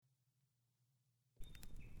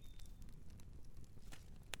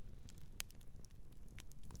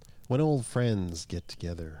When old friends get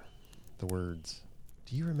together, the words,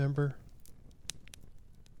 "Do you remember?"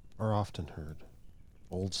 are often heard.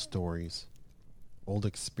 Old stories, old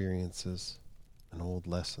experiences, and old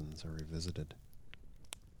lessons are revisited.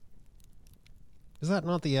 Is that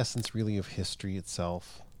not the essence really of history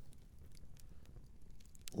itself?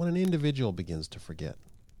 When an individual begins to forget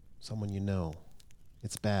someone you know,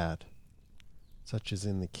 it's bad. Such as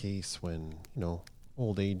in the case when,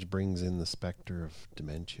 old age brings in the specter of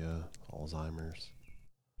dementia, Alzheimer's,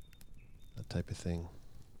 that type of thing.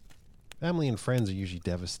 Family and friends are usually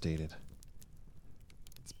devastated.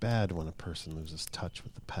 It's bad when a person loses touch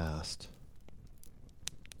with the past,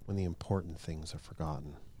 when the important things are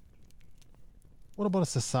forgotten. What about a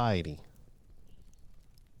society?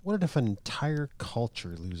 What if an entire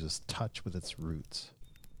culture loses touch with its roots?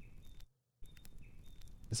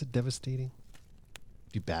 Is it devastating?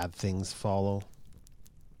 Do bad things follow?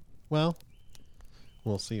 Well,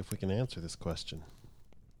 we'll see if we can answer this question.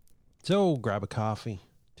 So, grab a coffee,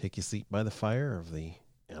 take your seat by the fire of the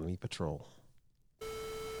Enemy Patrol.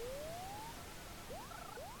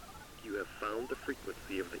 You have found the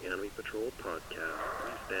frequency of the Enemy Patrol podcast.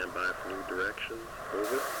 Please stand by for new directions.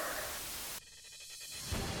 Over.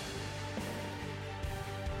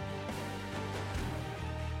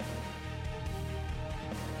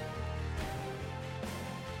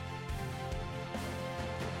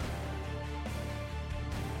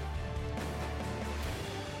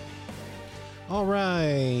 All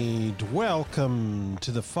right, welcome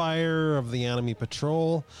to the fire of the Enemy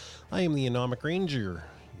Patrol. I am the Anomic Ranger,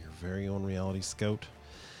 your very own reality scout.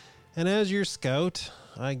 And as your scout,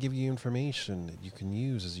 I give you information that you can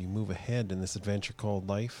use as you move ahead in this adventure called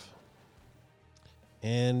life.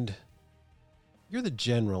 And you're the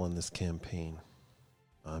general in this campaign.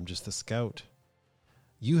 I'm just the scout.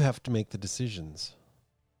 You have to make the decisions.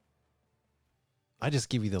 I just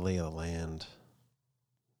give you the lay of the land.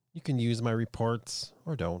 You can use my reports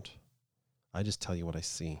or don't. I just tell you what I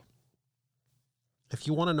see. If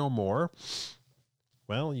you want to know more,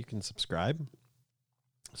 well, you can subscribe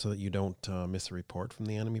so that you don't miss a report from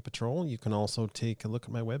the Enemy Patrol. You can also take a look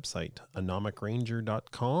at my website,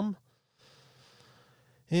 anomicranger.com.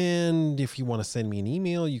 And if you want to send me an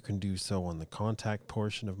email, you can do so on the contact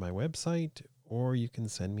portion of my website, or you can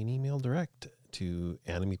send me an email direct to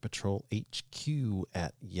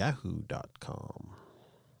enemypatrolhq@yahoo.com.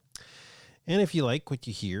 And if you like what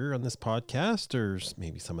you hear on this podcast, or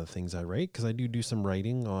maybe some of the things I write, because I do some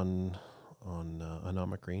writing on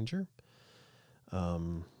Anomic Ranger,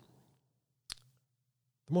 the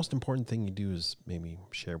most important thing you do is maybe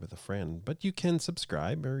share with a friend. But you can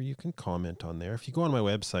subscribe or you can comment on there. If you go on my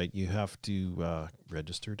website, you have to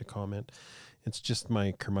register to comment. It's just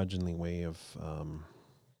my curmudgeonly way of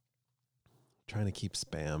trying to keep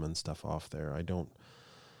spam and stuff off there. I don't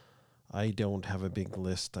have a big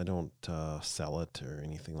list. I don't sell it or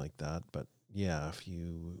anything like that. But yeah, if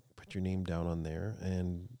you put your name down on there,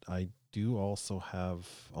 and I do also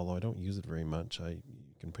have, although I don't use it very much, you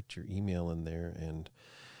can put your email in there, and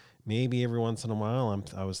maybe every once in a while,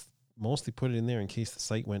 I was mostly put it in there in case the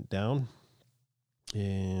site went down.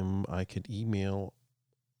 I could email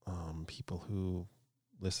people who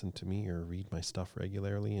listen to me or read my stuff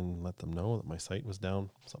regularly and let them know that my site was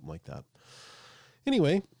down, something like that.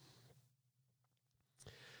 Anyway,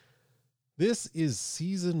 this is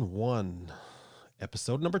season 1,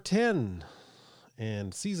 episode number 10.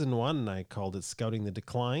 And season 1, I called it Scouting the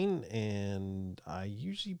Decline. And I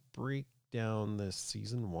usually break down this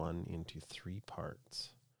season 1 into 3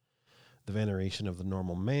 parts. The veneration of the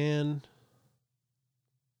normal man.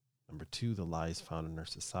 Number 2, the lies found in our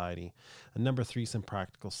society. And number 3, some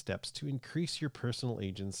practical steps to increase your personal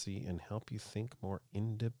agency and help you think more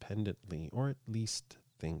independently, or at least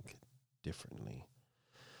think differently.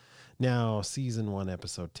 Now, season 1,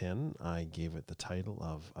 episode 10, I gave it the title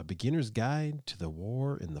of A Beginner's Guide to the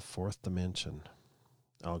War in the Fourth Dimension.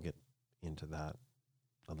 I'll get into that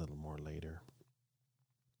a little more later.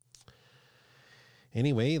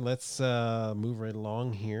 Anyway, let's move right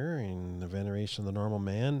along here in the veneration of the normal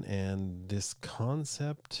man. And this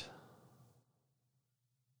concept,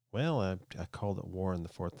 well, I called it War in the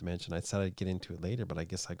Fourth Dimension. I said I'd get into it later, but I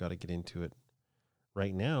guess I got to get into it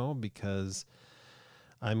right now because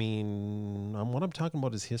what I'm talking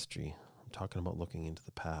about is history. I'm talking about looking into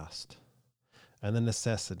the past and the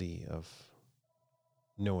necessity of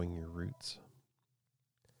knowing your roots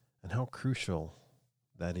and how crucial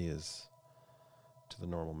that is to the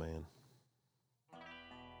normal man.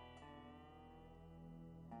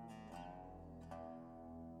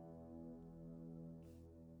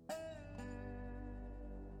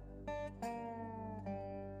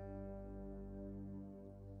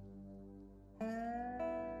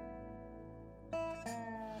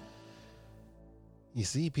 You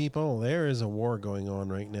see, people, there is a war going on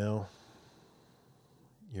right now.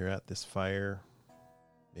 You're at this fire.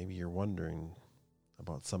 Maybe you're wondering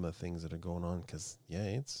about some of the things that are going on because, yeah,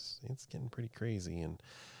 it's getting pretty crazy. And,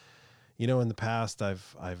 you know, in the past,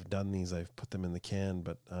 I've done these. I've put them in the can,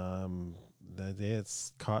 but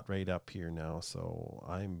it's caught right up here now. So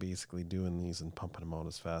I'm basically doing these and pumping them out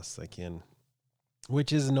as fast as I can,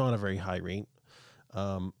 which is not a very high rate.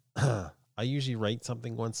 I usually write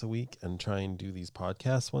something once a week and try and do these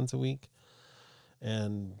podcasts once a week.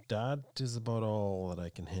 And that is about all that I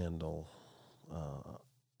can handle.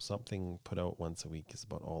 Something put out once a week is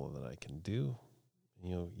about all that I can do.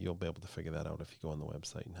 You'll be able to figure that out if you go on the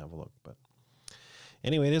website and have a look. But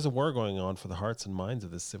anyway, there's a war going on for the hearts and minds of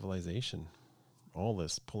this civilization. All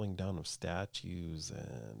this pulling down of statues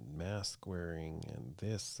and mask wearing and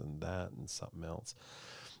this and that and something else.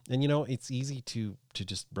 And, it's easy to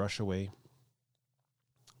just brush away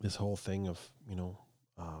this whole thing of,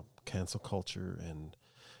 cancel culture and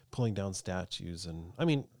pulling down statues. And I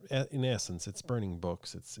mean, in essence, it's burning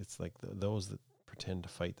books. It's like those that pretend to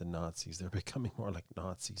fight the Nazis. They're becoming more like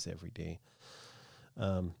Nazis every day.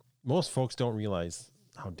 Most folks don't realize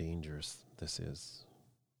how dangerous this is.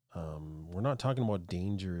 We're not talking about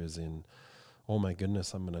danger as in, oh my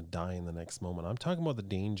goodness, I'm going to die in the next moment. I'm talking about the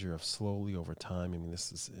danger of slowly over time. I mean,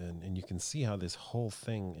 this is, and you can see how this whole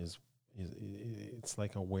thing is it's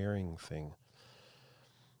like a wearing thing.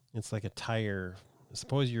 It's like a tire.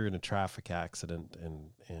 Suppose you're in a traffic accident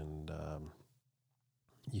and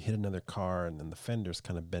you hit another car and then the fender's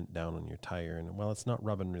kind of bent down on your tire and, well, it's not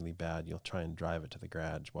rubbing really bad. You'll try and drive it to the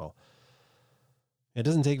garage. Well, it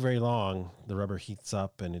doesn't take very long. The rubber heats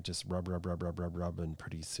up and it just rub, and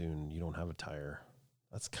pretty soon you don't have a tire.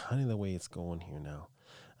 That's kind of the way it's going here now.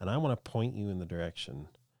 And I want to point you in the direction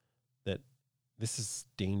that this is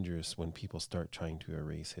dangerous when people start trying to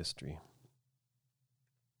erase history.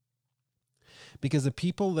 Because the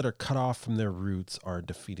people that are cut off from their roots are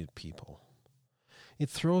defeated people. It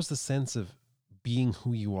throws the sense of being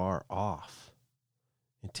who you are off.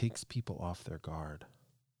 It takes people off their guard.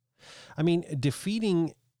 I mean,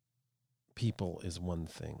 defeating people is one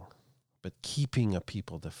thing, but keeping a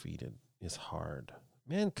people defeated is hard.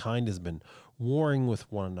 Mankind has been warring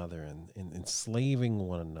with one another and enslaving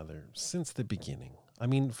one another since the beginning. I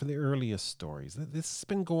mean, for the earliest stories, this has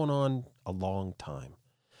been going on a long time.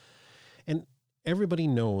 And everybody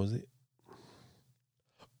knows,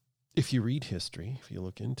 if you read history, if you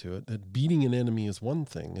look into it, that beating an enemy is one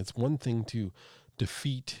thing. It's one thing to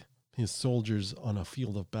defeat his soldiers on a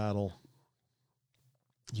field of battle.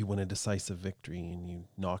 You win a decisive victory and you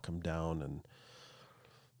knock him down and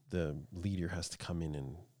the leader has to come in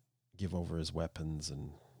and give over his weapons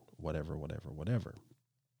and whatever.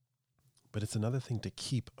 But it's another thing to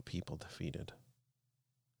keep a people defeated.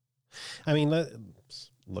 I mean,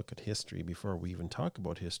 let's look at history before we even talk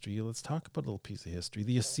about history. Let's talk about a little piece of history.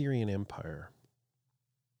 The Assyrian Empire.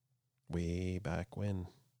 Way back when.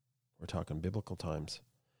 We're talking biblical times.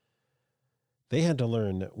 They had to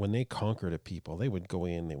learn that when they conquered a people, they would go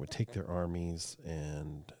in, they would take their armies,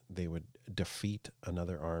 and they would defeat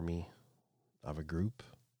another army of a group.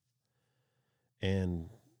 And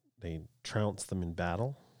they'd trounce them in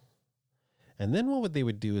battle. And then what they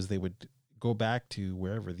would do is they would go back to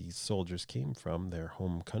wherever these soldiers came from, their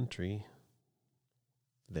home country,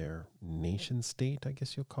 their nation state, I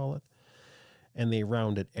guess you'll call it. And they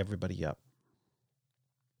rounded everybody up.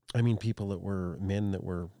 I mean, people that were men that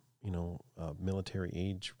were, military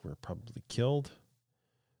age were probably killed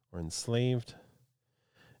or enslaved.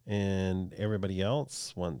 And everybody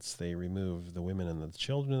else, once they removed the women and the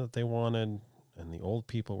children that they wanted, and the old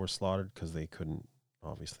people were slaughtered because they couldn't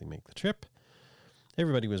obviously make the trip,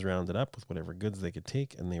 everybody was rounded up with whatever goods they could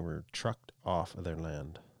take, and they were trucked off of their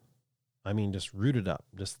land. I mean, just rooted up,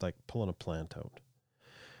 just like pulling a plant out.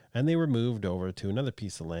 And they were moved over to another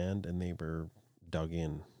piece of land, and they were dug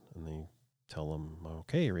in, and they tell them,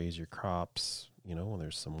 okay, raise your crops.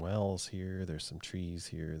 There's some wells here, there's some trees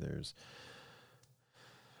here, there's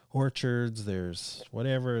orchards, there's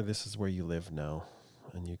whatever. This is where you live now,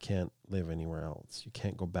 and you can't live anywhere else. You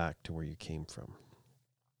can't go back to where you came from.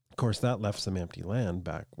 Of course, that left some empty land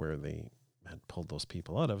back where they had pulled those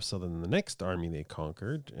people out of. So then the next army they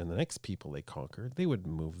conquered and the next people they conquered, they would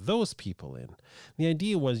move those people in. The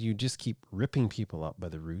idea was you just keep ripping people up by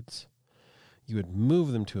the roots. You would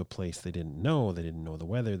move them to a place they didn't know. They didn't know the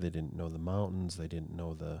weather. They didn't know the mountains. They didn't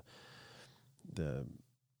know the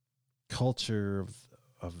culture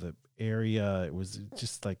of the area. It was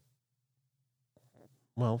just like,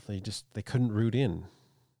 well, they couldn't root in.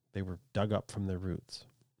 They were dug up from their roots.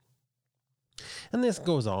 And this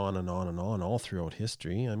goes on and on and on all throughout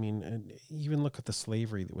history. I mean, and even look at the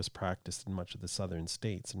slavery that was practiced in much of the southern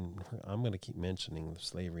states. And I'm going to keep mentioning the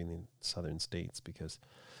slavery in the southern states because,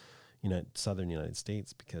 southern United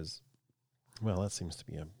States, because, well, that seems to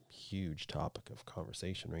be a huge topic of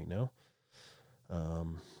conversation right now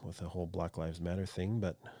with the whole Black Lives Matter thing.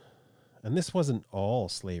 And this wasn't all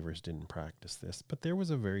slavers didn't practice this, but there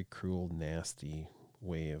was a very cruel, nasty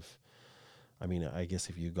way of, I mean, I guess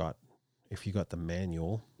if you got the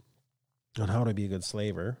manual on how to be a good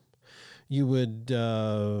slaver, you would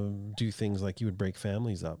do things like you would break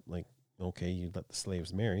families up. Like, okay, you'd let the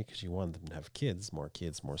slaves marry because you wanted them to have kids, more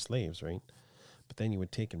slaves, right? But then you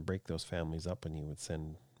would take and break those families up and you would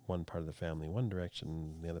send one part of the family one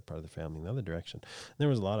direction, the other part of the family in the other direction. And there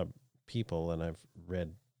was a lot of people, and I've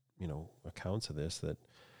read, accounts of this, that,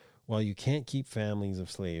 well, you can't keep families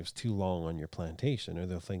of slaves too long on your plantation or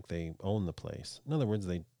they'll think they own the place. In other words,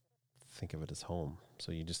 they think of it as home.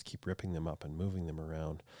 So you just keep ripping them up and moving them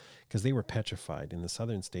around because they were petrified. In the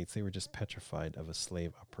southern states, they were just petrified of a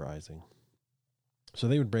slave uprising. So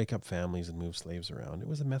they would break up families and move slaves around. It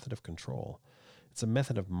was a method of control. It's a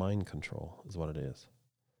method of mind control is what it is.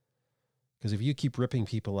 Because if you keep ripping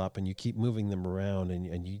people up and you keep moving them around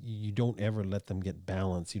and you don't ever let them get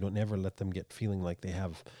balance, you don't ever let them get feeling like they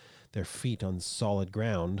have their feet on solid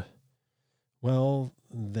ground, well,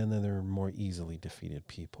 then they're more easily defeated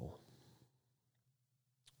people.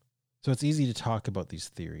 So it's easy to talk about these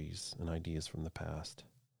theories and ideas from the past.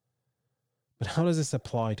 But how does this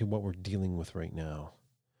apply to what we're dealing with right now?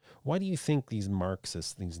 Why do you think these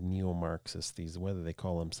Marxists, these neo-Marxists, these, whether they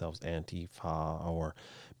call themselves Antifa or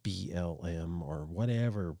BLM or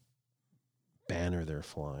whatever banner they're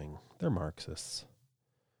flying, they're Marxists.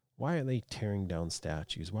 Why are they tearing down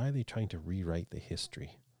statues? Why are they trying to rewrite the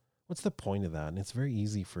history? What's the point of that? And it's very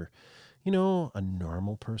easy for, a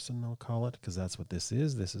normal person, I'll call it, because that's what this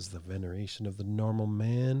is. This is the veneration of the normal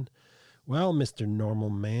man. Well, Mr.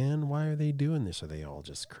 Normal Man, why are they doing this? Are they all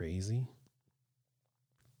just crazy?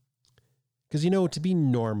 Because, to be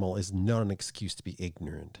normal is not an excuse to be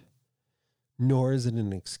ignorant, nor is it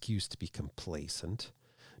an excuse to be complacent,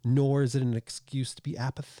 nor is it an excuse to be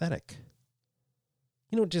apathetic.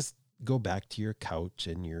 Just go back to your couch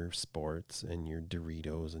and your sports and your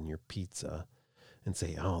Doritos and your pizza and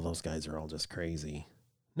say, oh, those guys are all just crazy.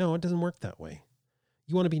 No, it doesn't work that way.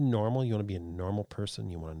 You want to be normal. You want to be a normal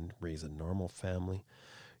person. You want to raise a normal family.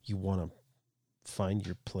 You want to find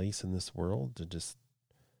your place in this world to just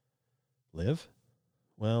live.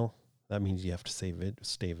 Well, that means you have to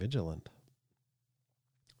stay vigilant.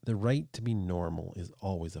 The right to be normal is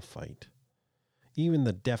always a fight. Even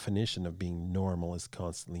the definition of being normal is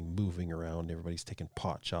constantly moving around. Everybody's taking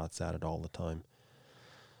pot shots at it all the time.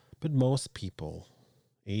 But most people,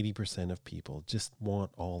 80% of people, just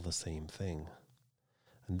want all the same thing.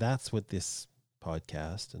 And that's what this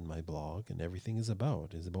podcast and my blog and everything is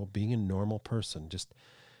about being a normal person.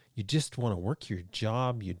 You just want to work your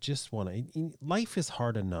job. You just want to, life is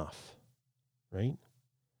hard enough, right?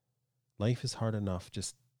 Life is hard enough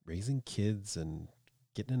just raising kids and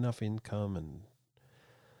getting enough income and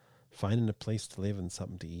finding a place to live and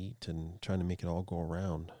something to eat and trying to make it all go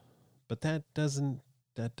around. But that's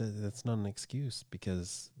not an excuse,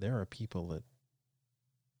 because there are people that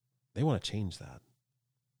they want to change that.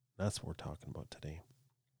 That's what we're talking about today.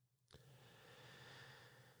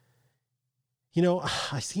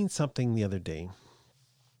 I seen something the other day.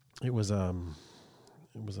 It was a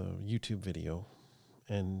YouTube video,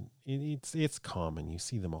 and it's common. You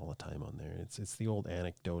see them all the time on there. It's the old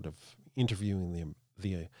anecdote of interviewing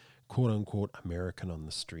the quote unquote American on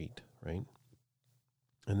the street, right?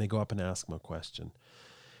 And they go up and ask them a question.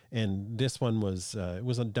 And this one was it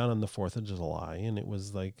was done on the 4th of July, and it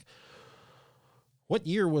was like, what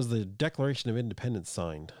year was the Declaration of Independence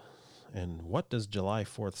signed? And what does July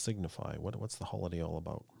 4th signify? What's the holiday all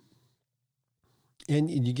about? And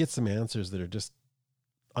you get some answers that are just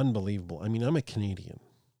unbelievable. I mean, I'm a Canadian,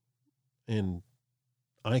 and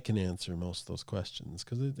I can answer most of those questions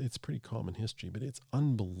because it's pretty common history, but it's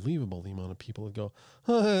unbelievable the amount of people that go,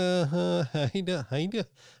 I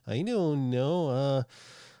don't know.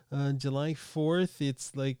 July 4th,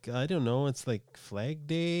 it's like, I don't know, it's like Flag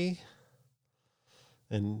Day.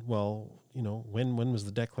 And, well, when was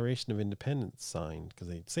the Declaration of Independence signed? Because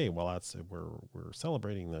they'd say, well, we're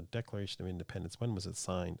celebrating the Declaration of Independence. When was it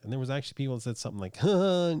signed? And there was actually people that said something like, I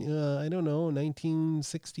don't know,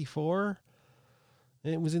 1964.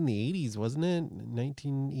 And it was in the 80s, wasn't it?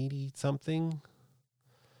 1980 something.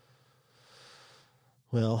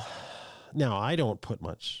 Well, now I don't put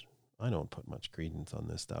much credence on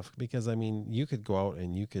this stuff, because, I mean, you could go out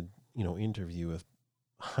and you could, interview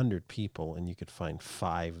 100 people and you could find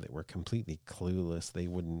 5 that were completely clueless. They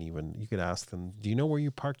wouldn't even, you could ask them, do you know where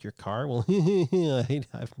you parked your car? Well, I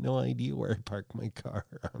have no idea where I parked my car.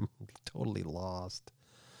 I'm totally lost.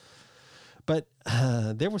 But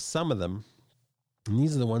there were some of them, and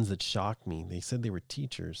these are the ones that shocked me. They said they were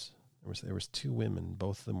teachers. There was 2 women,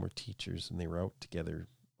 both of them were teachers, and they were out together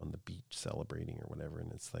on the beach celebrating or whatever.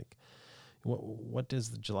 And it's like, what does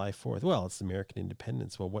the July 4th? Well, it's American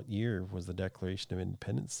independence. Well, what year was the Declaration of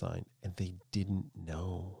Independence signed? And they didn't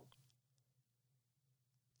know.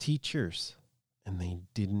 Teachers, and they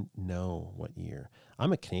didn't know what year.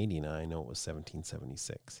 I'm a Canadian, and I know it was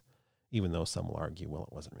 1776. Even though some will argue, well,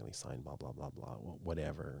 it wasn't really signed, blah, blah, blah, blah, well,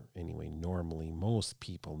 whatever. Anyway, normally most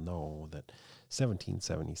people know that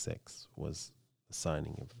 1776 was the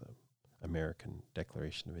signing of the American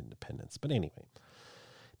Declaration of Independence. But anyway,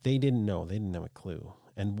 they didn't know. They didn't have a clue.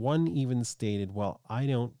 And one even stated, well, I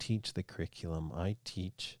don't teach the curriculum. I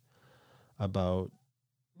teach about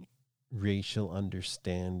racial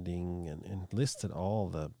understanding, and listed all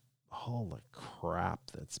the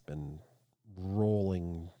crap that's been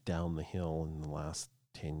rolling down the hill in the last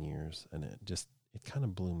 10 years. And it kind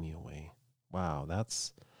of blew me away. Wow,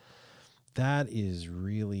 that is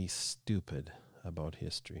really stupid about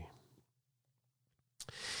history.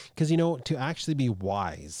 Because, to actually be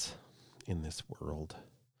wise in this world,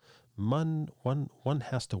 one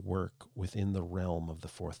has to work within the realm of the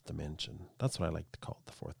 4th dimension. That's what I like to call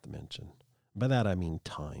it, the 4th dimension. By that I mean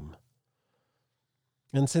time.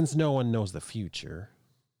 And since no one knows the future,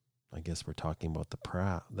 I guess we're talking about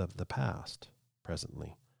the past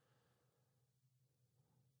presently.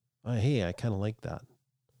 Hey, I kind of like that.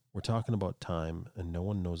 We're talking about time and no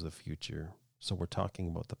one knows the future. So we're talking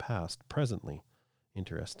about the past presently.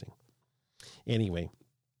 Interesting. Anyway,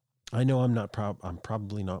 I know I'm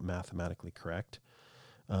probably not mathematically correct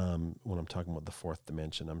when I'm talking about the 4th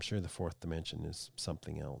dimension. I'm sure the 4th dimension is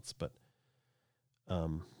something else, but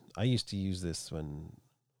I used to use this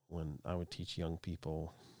when I would teach young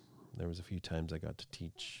people. There was a few times I got to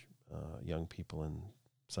teach young people in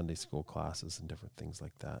Sunday school classes and different things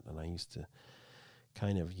like that, and I used to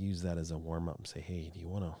kind of use that as a warm up and say, "Hey, do you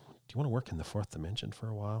want to work in the 4th dimension for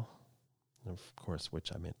a while?" And of course,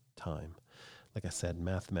 which I meant time. Like I said,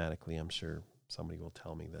 mathematically, I'm sure somebody will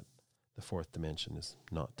tell me that the 4th dimension is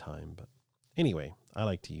not time. But anyway, I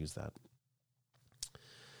like to use that.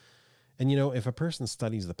 And if a person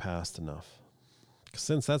studies the past enough,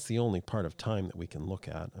 since that's the only part of time that we can look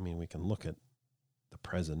at, we can look at the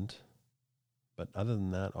present, but other than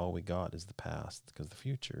that, all we got is the past, because the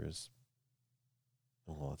future is,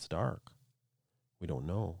 well, it's dark. We don't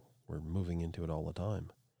know. We're moving into it all the time.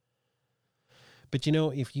 But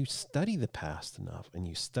if you study the past enough and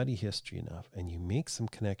you study history enough and you make some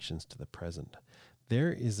connections to the present,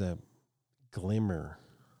 there is a glimmer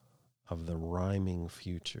of the rhyming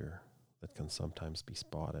future that can sometimes be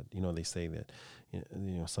spotted. They say that,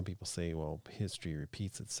 some people say, well, history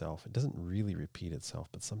repeats itself. It doesn't really repeat itself,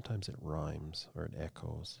 but sometimes it rhymes or it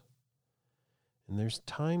echoes. And there's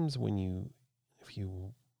times when if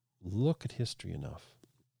you look at history enough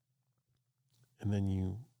and then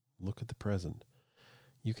you look at the present,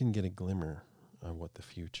 you can get a glimmer of what the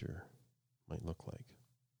future might look like.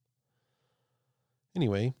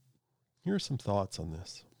 Anyway, here are some thoughts on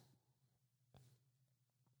this.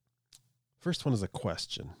 First one is a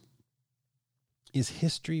question. Is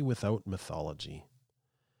history without mythology?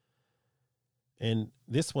 And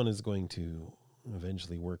this one is going to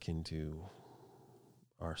eventually work into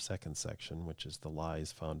our second section, which is the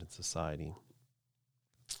lies found in society.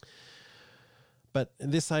 But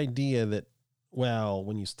this idea that, well,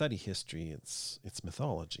 when you study history, it's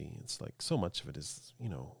mythology. It's like so much of it is,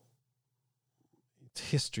 it's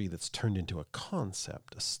history that's turned into a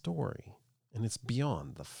concept, a story, and it's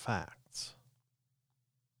beyond the facts.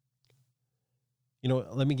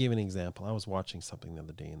 Let me give an example. I was watching something the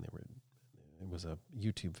other day, and it was a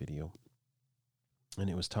YouTube video, and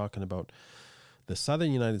it was talking about the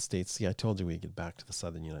southern United States. See, I told you we'd get back to the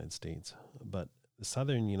southern United States, but the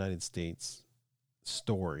southern United States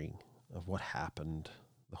story of what happened,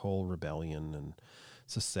 the whole rebellion and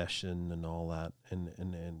secession and all that.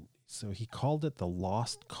 And so he called it the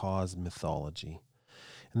lost cause mythology.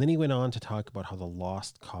 And then he went on to talk about how the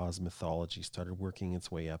lost cause mythology started working its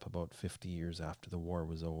way up about 50 years after the war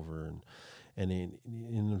was over. And it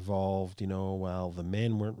involved, the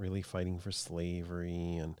men weren't really fighting for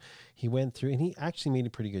slavery. And he went through, and he actually made a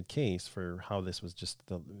pretty good case for how this was just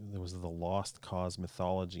the lost cause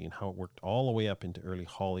mythology and how it worked all the way up into early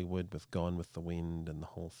Hollywood with Gone with the Wind and the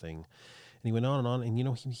whole thing. And he went on. And,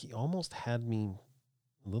 he almost had me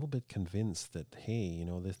a little bit convinced that, hey,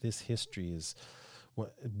 this history is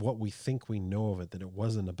what we think we know of it, that it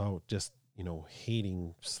wasn't about just,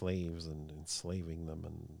 hating slaves and enslaving them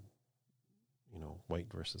and,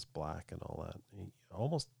 white versus black and all that. He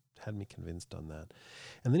almost had me convinced on that.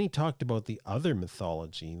 And then he talked about the other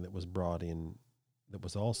mythology that was brought in that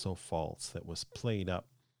was also false, that was played up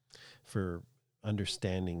for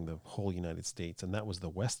understanding the whole United States, and that was the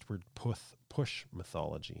westward push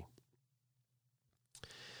mythology.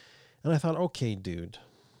 And I thought, okay, dude,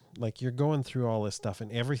 like, you're going through all this stuff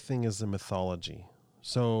and everything is a mythology.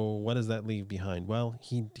 So what does that leave behind? Well,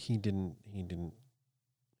 he didn't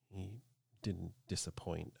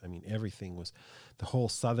disappoint. I mean, everything was, the whole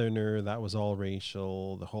Southerner, that was all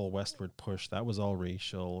racial. The whole westward push, that was all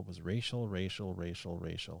racial. It was racial.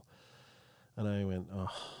 And I went, oh.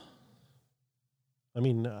 I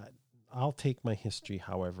mean, I'll take my history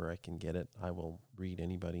however I can get it. I will read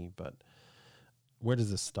anybody, but where does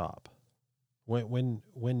this stop? When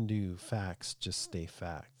do facts just stay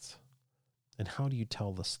facts? And how do you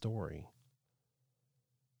tell the story?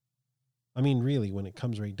 I mean, really, when it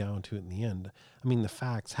comes right down to it in the end, I mean, the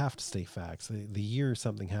facts have to stay facts. The year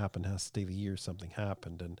something happened has to stay the year something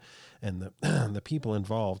happened. And the, the people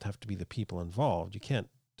involved have to be the people involved. You can't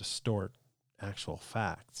distort actual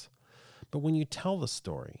facts. But when you tell the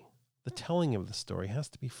story, the telling of the story has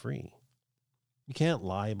to be free. You can't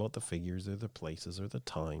lie about the figures or the places or the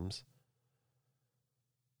times.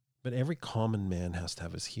 But every common man has to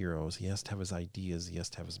have his heroes. He has to have his ideas. He has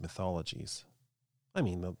to have his mythologies. I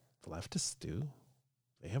mean, the leftists do.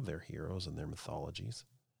 They have their heroes and their mythologies.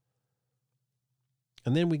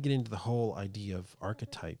 And then we get into the whole idea of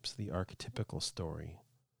archetypes, the archetypical story.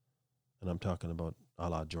 And I'm talking about a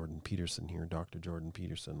la Jordan Peterson here. Dr. Jordan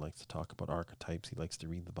Peterson likes to talk about archetypes. He likes to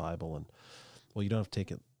read the Bible. And, well, you don't have to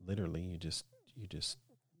take it literally. You just,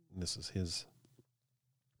 this is his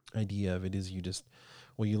idea of it, is you just,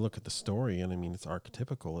 well, you look at the story, and I mean, it's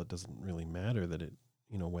archetypical. It doesn't really matter that it,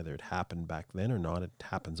 whether it happened back then or not, it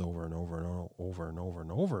happens over and over and over and over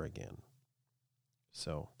and over again.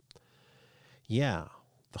 So, yeah,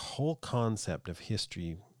 the whole concept of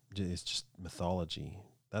history is just mythology.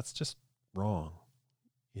 That's just wrong.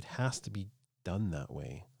 It has to be done that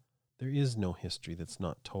way. There is no history that's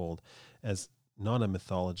not told as not a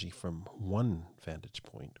mythology from one vantage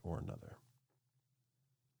point or another.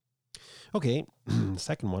 Okay,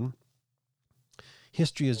 second one.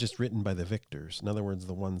 History is just written by the victors. In other words,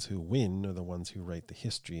 the ones who win are the ones who write the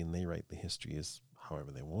history, and they write the history as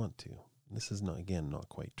however they want to. This is not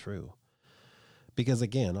quite true. Because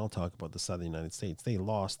again, I'll talk about the Southern United States. They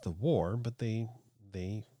lost the war, but they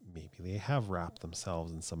have wrapped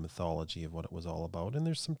themselves in some mythology of what it was all about. And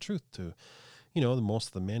there's some truth to, most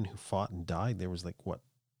of the men who fought and died, there was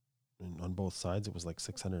on both sides, it was like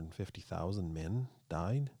 650,000 men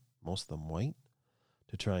died, most of them white,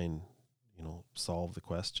 to try and, solve the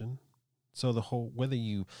question. So whether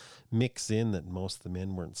you mix in that most of the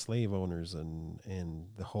men weren't slave owners and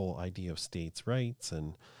the whole idea of states' rights,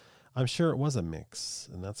 and I'm sure it was a mix,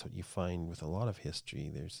 and that's what you find with a lot of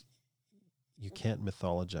history. You can't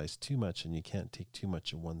mythologize too much, and you can't take too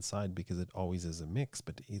much of one side, because it always is a mix,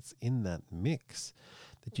 but it's in that mix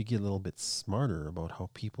that you get a little bit smarter about how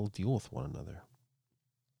people deal with one another.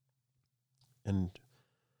 And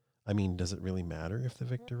I mean, does it really matter if the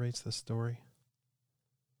victor writes the story?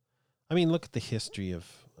 I mean, look at the history of,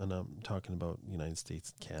 and I'm talking about United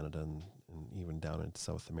States, Canada, and even down into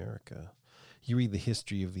South America. You read the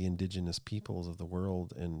history of the indigenous peoples of the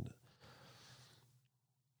world, and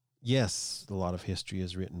yes, a lot of history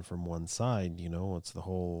is written from one side. It's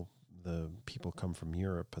the people come from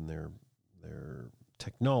Europe, and their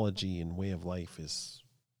technology and way of life is,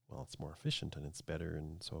 well, it's more efficient and it's better,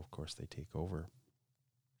 and so of course they take over.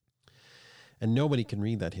 And nobody can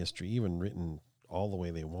read that history, even written all the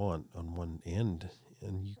way they want on one end.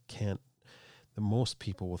 And you can't, the most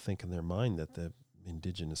people will think in their mind that the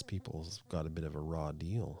indigenous peoples got a bit of a raw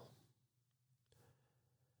deal.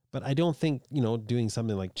 But I don't think, doing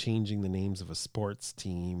something like changing the names of a sports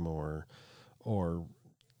team or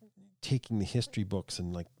taking the history books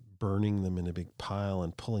and like burning them in a big pile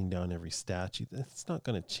and pulling down every statue, that's not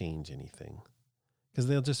going to change anything. Because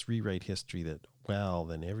they'll just rewrite history that, well,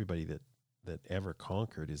 then everybody that ever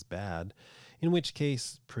conquered is bad, in which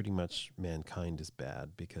case pretty much mankind is bad,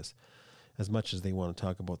 because as much as they want to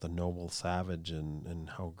talk about the noble savage and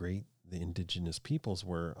how great the indigenous peoples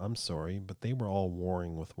were, I'm sorry, but they were all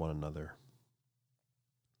warring with one another.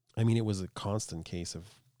 I mean, it was a constant case of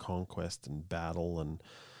conquest and battle and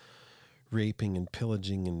raping and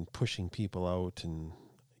pillaging and pushing people out and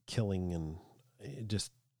killing, and it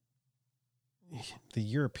just, the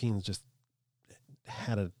Europeans just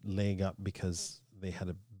had a leg up because they had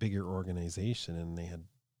a bigger organization and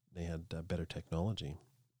they had better technology.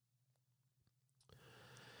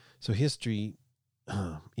 So history,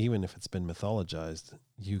 even if it's been mythologized,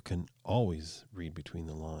 you can always read between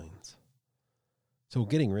the lines. So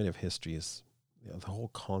getting rid of history is, the whole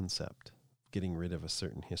concept of getting rid of a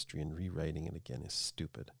certain history and rewriting it again is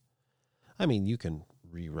stupid. I mean, you can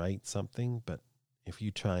rewrite something, but if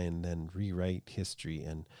you try and then rewrite history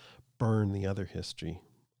and burn the other history,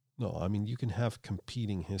 no, I mean, you can have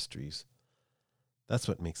competing histories. That's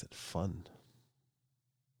what makes it fun.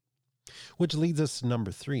 Which leads us to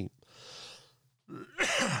number 3.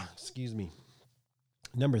 Excuse me.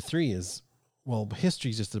 Number 3 is, well,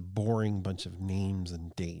 history is just a boring bunch of names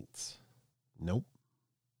and dates. Nope,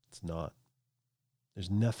 it's not.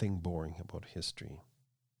 There's nothing boring about history.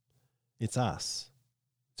 It's us.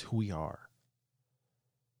 It's who we are.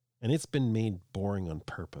 And it's been made boring on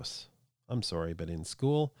purpose. I'm sorry, but in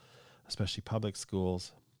school, especially public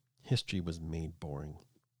schools, history was made boring.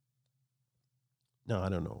 Now, I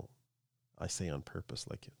don't know. I say on purpose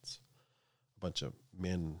like it's a bunch of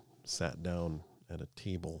men sat down at a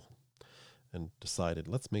table and decided,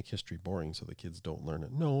 let's make history boring so the kids don't learn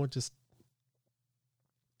it. No, just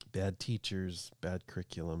bad teachers, bad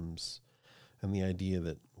curriculums, and the idea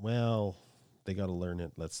that, well, they got to learn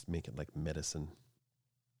it. Let's make it like medicine.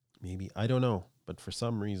 Maybe, I don't know. But for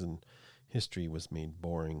some reason, history was made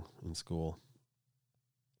boring in school.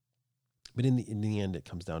 But in the end, it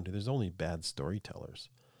comes down to there's only bad storytellers,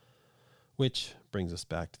 which brings us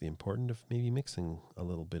back to the importance of maybe mixing a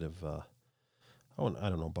little bit of, I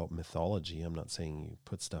don't know about mythology. I'm not saying you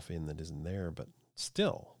put stuff in that isn't there, but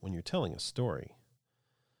still, when you're telling a story,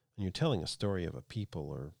 and you're telling a story of a people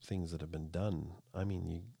or things that have been done, I mean,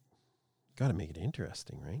 you got to make it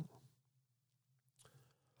interesting, right?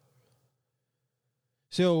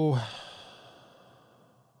 So,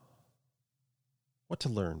 what to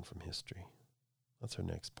learn from history? That's our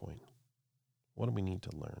next point. What do we need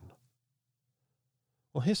to learn?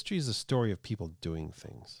 Well, history is a story of people doing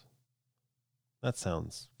things. That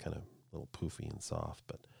sounds kind of a little poofy and soft,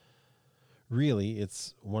 but really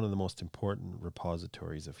it's one of the most important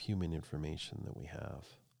repositories of human information that we have,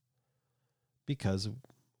 because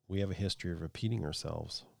we have a history of repeating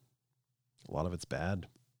ourselves. A lot of it's bad,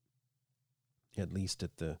 at least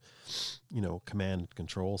at the, command and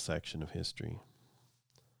control section of history.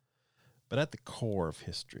 But at the core of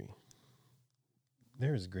history,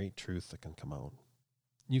 there is great truth that can come out.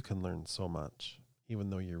 You can learn so much, even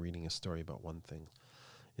though you're reading a story about one thing.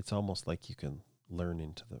 It's almost like you can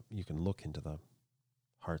you can look into the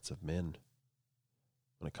hearts of men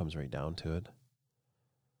when it comes right down to it.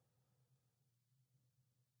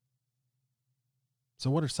 So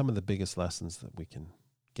what are some of the biggest lessons that we can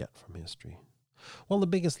get from history? Well, the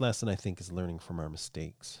biggest lesson, I think, is learning from our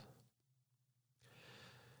mistakes.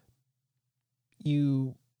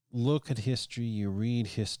 You look at history, you read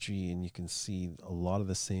history, and you can see a lot of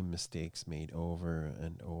the same mistakes made over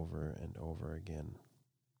and over and over again.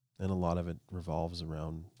 And a lot of it revolves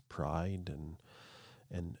around pride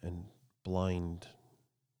and blind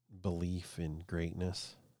belief in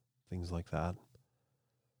greatness, things like that.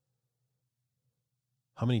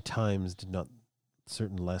 How many times did not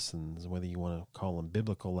certain lessons, whether you want to call them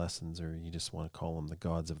biblical lessons or you just want to call them the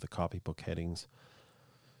gods of the copybook headings,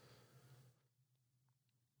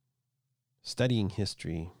 studying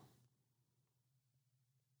history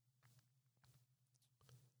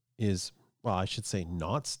is, well, I should say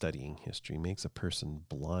not studying history makes a person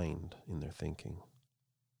blind in their thinking.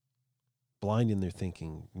 Blind in their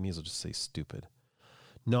thinking, you may as well just say stupid.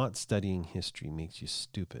 Not studying history makes you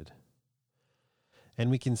stupid. And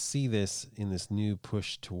we can see this in this new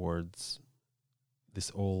push towards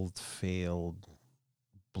this old, failed,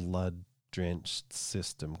 blood-drenched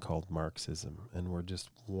system called Marxism. And we're just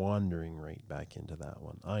wandering right back into that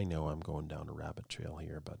one. I know I'm going down a rabbit trail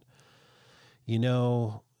here, but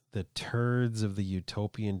the turds of the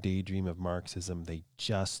utopian daydream of Marxism, they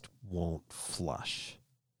just won't flush.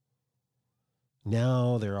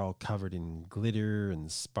 Now they're all covered in glitter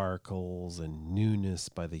and sparkles and newness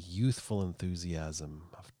by the youthful enthusiasm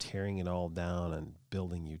of tearing it all down and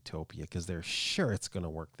building utopia, because they're sure it's going to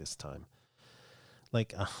work this time.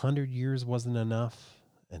 Like 100 years wasn't enough,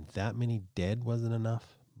 and that many dead wasn't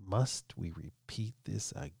enough. Must we repeat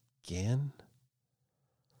this again?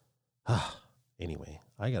 Anyway,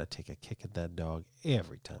 I got to take a kick at that dog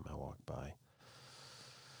every time I walk by.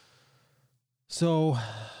 So,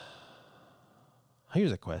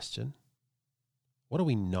 here's a question. What do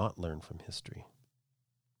we not learn from history?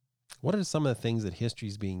 What are some of the things that history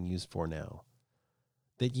is being used for now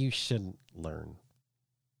that you shouldn't learn?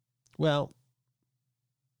 Well,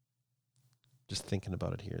 Just thinking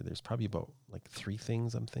about it here, there's probably about like 3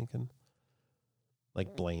 things I'm thinking.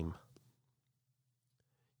 Like blame.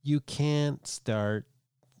 You can't start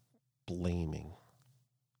blaming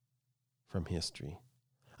from history.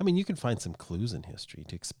 I mean, you can find some clues in history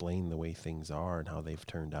to explain the way things are and how they've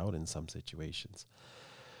turned out in some situations.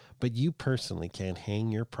 But you personally can't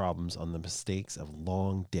hang your problems on the mistakes of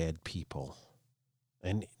long dead people.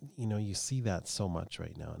 And, you see that so much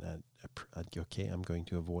right now. And okay, I'm going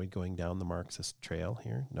to avoid going down the Marxist trail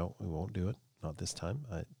here. No, we won't do it. Not this time.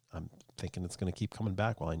 I'm thinking it's going to keep coming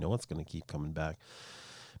back. Well, I know it's going to keep coming back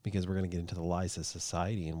because we're going to get into the lies of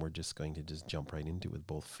society and we're just going to just jump right into it with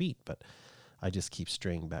both feet. But I just keep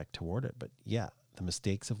straying back toward it. But yeah, the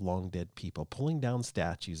mistakes of long dead people, pulling down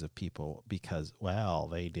statues of people because, well,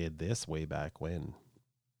 they did this way back when.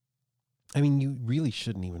 I mean, you really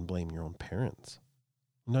shouldn't even blame your own parents.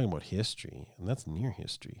 I'm talking about history, and that's near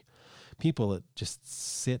history. People that just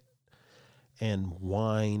sit and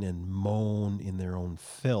whine and moan in their own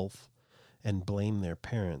filth and blame their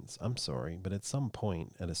parents. I'm sorry, but at some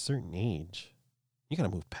point, at a certain age, you got to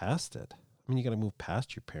move past it. I mean, you got to move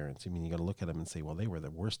past your parents. I mean, you got to look at them and say, well, they were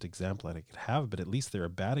the worst example that I could have, but at least they're a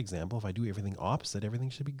bad example. If I do everything opposite,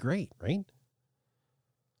 everything should be great, right?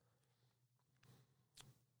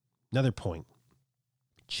 Another point,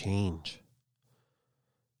 change.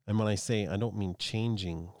 And when I say I don't mean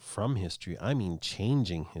changing from history, I mean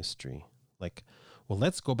changing history. Like, well,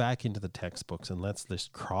 let's go back into the textbooks and let's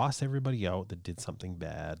just cross everybody out that did something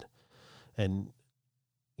bad. And,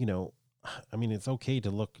 I mean, it's okay to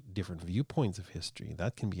look different viewpoints of history.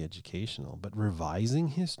 That can be educational. But revising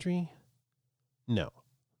history? No,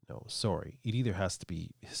 sorry. It either has to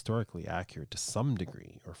be historically accurate to some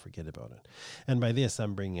degree or forget about it. And by this,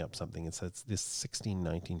 I'm bringing up something. It's this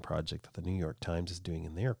 1619 project that the New York Times is doing,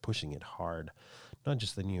 and they're pushing it hard. Not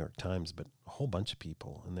just the New York Times, but a whole bunch of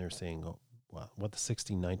people. And they're saying, well, what the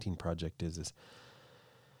 1619 project is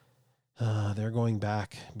they're going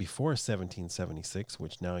back before 1776,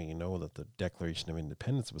 which now you know that the Declaration of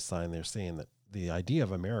Independence was signed. They're saying that the idea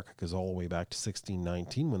of America goes all the way back to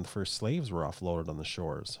 1619 when the first slaves were offloaded on the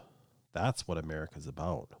shores. That's what America's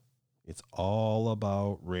about. It's all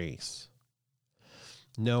about race.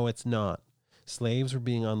 No, it's not. Slaves were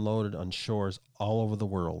being unloaded on shores all over the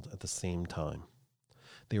world at the same time.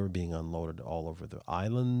 They were being unloaded all over the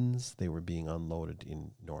islands. They were being unloaded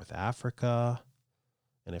in North Africa.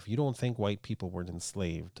 And if you don't think white people were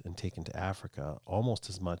enslaved and taken to Africa almost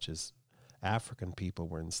as much as African people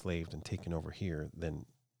were enslaved and taken over here, then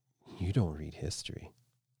you don't read history.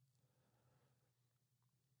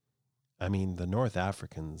 I mean, the North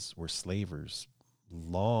Africans were slavers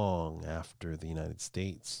long after the United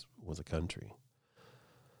States was a country.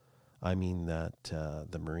 I mean that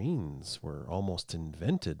the Marines were almost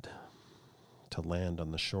invented to land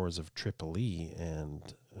on the shores of Tripoli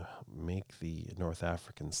and make the North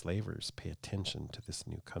African slavers pay attention to this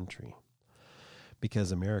new country.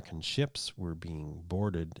 Because American ships were being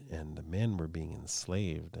boarded and the men were being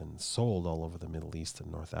enslaved and sold all over the Middle East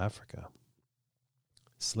and North Africa.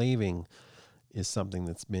 Slaving is something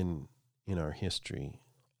that's been in our history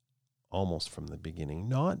almost from the beginning,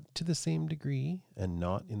 not to the same degree and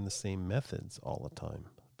not in the same methods all the time,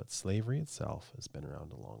 but slavery itself has been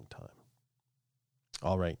around a long time.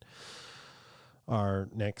 All right. Our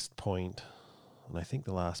next point, and I think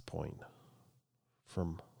the last point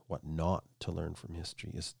from what not to learn from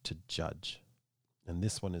history is to judge. And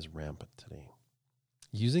this one is rampant today.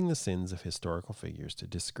 Using the sins of historical figures to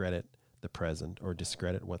discredit the present or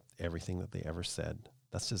discredit everything that they ever said.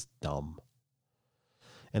 That's just dumb.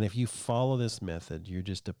 And if you follow this method, you're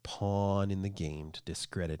just a pawn in the game to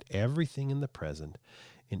discredit everything in the present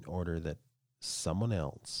in order that someone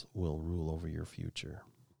else will rule over your future.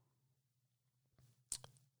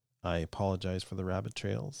 I apologize for the rabbit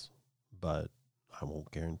trails, but I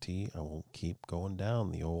won't guarantee I won't keep going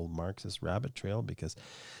down the old Marxist rabbit trail because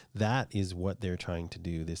that is what they're trying to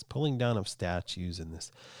do. This pulling down of statues and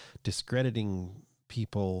this discrediting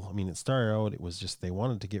people. I mean, it started out, it was just they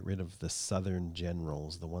wanted to get rid of the Southern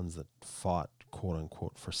generals, the ones that fought, quote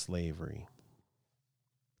unquote, for slavery.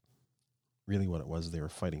 Really what it was, they were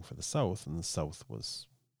fighting for the South, and the South was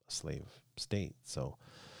a slave state. So,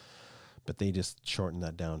 but they just shortened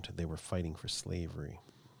that down to they were fighting for slavery.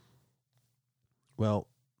 Well,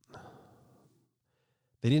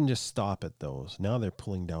 they didn't just stop at those. Now they're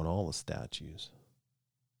pulling down all the statues.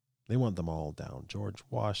 They want them all down. George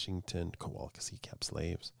Washington, well, because he kept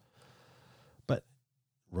slaves. But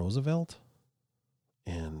Roosevelt,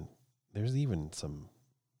 and there's even some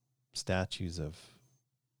statues of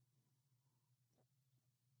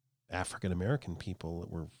African American people that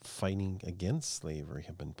were fighting against slavery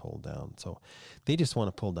have been pulled down. So they just want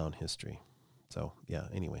to pull down history. So yeah,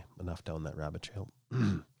 anyway, enough down that rabbit trail.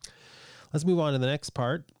 Let's move on to the next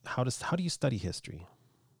part. How do you study history?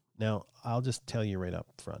 Now, I'll just tell you right up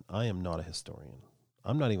front, I am not a historian.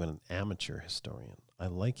 I'm not even an amateur historian. I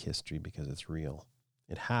like history because it's real.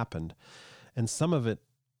 It happened. And some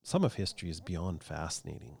of history is beyond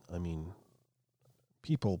fascinating. I mean,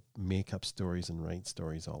 people make up stories and write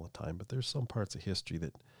stories all the time, but there's some parts of history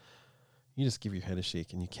that you just give your head a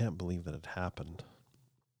shake and you can't believe that it happened.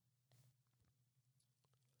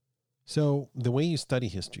 So the way you study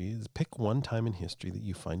history is pick one time in history that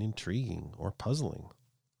you find intriguing or puzzling.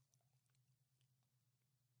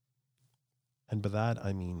 And by that,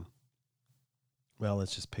 I mean, well,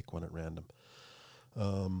 let's just pick one at random.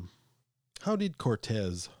 How did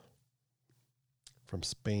Cortez from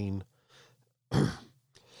Spain and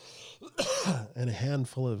a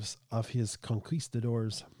handful of his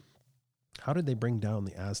conquistadors, how did they bring down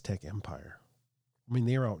the Aztec Empire? I mean,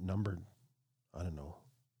 they were outnumbered, I don't know,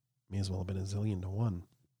 may as well have been 1,000,000 to 1.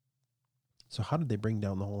 So how did they bring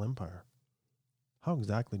down the whole empire? How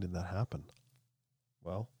exactly did that happen?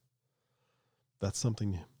 Well, that's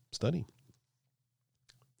something to study.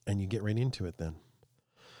 And you get right into it then.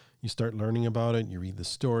 You start learning about it, you read the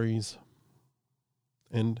stories,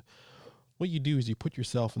 and what you do is you put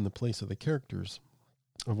yourself in the place of the characters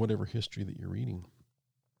of whatever history that you're reading.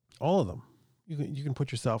 All of them. You can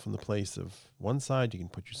put yourself in the place of one side, you can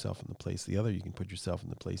put yourself in the place of the other, you can put yourself in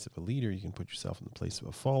the place of a leader, you can put yourself in the place of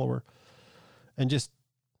a follower, and just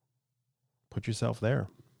put yourself there.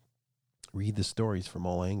 Read the stories from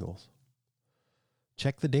all angles.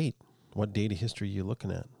 Check the date. What date of history are you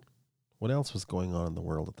looking at? What else was going on in the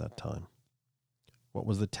world at that time? What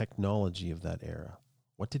was the technology of that era?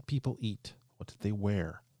 What did people eat? What did they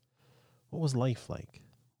wear? What was life like?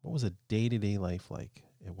 What was a day-to-day life like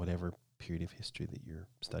at whatever period of history that you're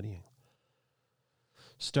studying?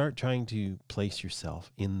 Start trying to place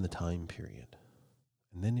yourself in the time period,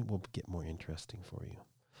 and then it will get more interesting for you.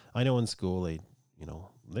 I know in school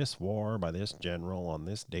this war by this general on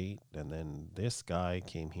this date, and then this guy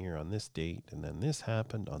came here on this date, and then this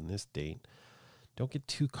happened on this date. Don't get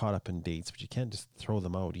too caught up in dates, but you can't just throw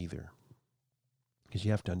them out either, because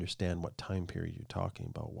you have to understand what time period you're talking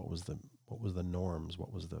about. What was the norms?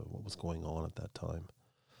 What was going on at that time?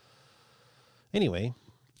 Anyway,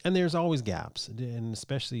 and there's always gaps, and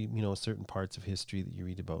especially certain parts of history that you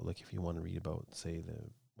read about. Like if you want to read about, say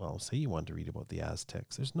you want to read about the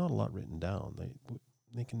Aztecs, there's not a lot written down.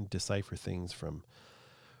 They can decipher things from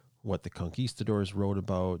what the conquistadors wrote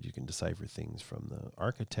about. You can decipher things from the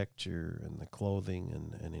architecture and the clothing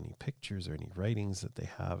and any pictures or any writings that they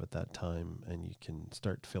have at that time, and you can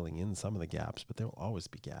start filling in some of the gaps, but there will always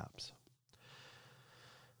be gaps.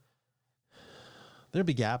 There'll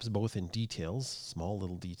be gaps both in details, small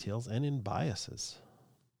little details, and in biases.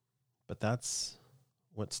 But that's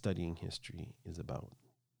what studying history is about,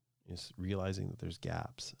 is realizing that there's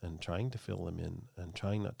gaps and trying to fill them in, and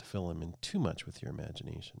trying not to fill them in too much with your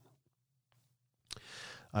imagination.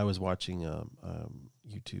 I was watching a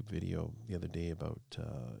YouTube video the other day about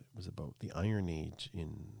the Iron Age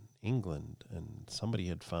in England, and somebody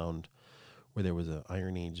had found where there was an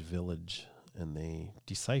Iron Age village, and they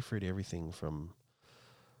deciphered everything from,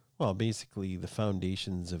 basically the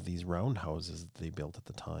foundations of these roundhouses that they built at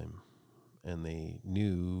the time. And they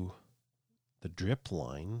knew the drip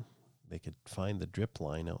line. They could find the drip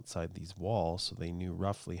line outside these walls, so they knew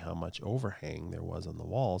roughly how much overhang there was on the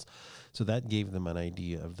walls. So that gave them an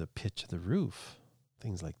idea of the pitch of the roof,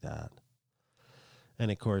 things like that.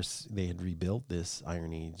 And of course, they had rebuilt this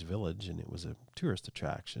Iron Age village, and it was a tourist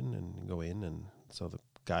attraction, and go in. And so the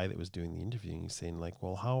guy that was doing the interviewing, he's saying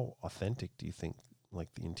how authentic do you think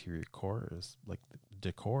the interior core is, the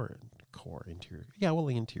decor interior? Yeah,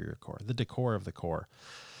 the interior core, the decor of the core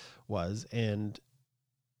was. And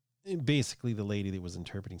basically the lady that was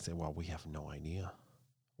interpreting said, well, we have no idea.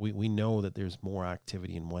 We know that there's more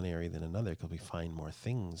activity in one area than another because we find more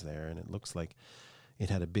things there. And it looks like it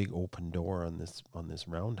had a big open door on this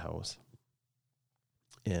roundhouse.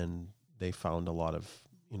 And they found a lot of,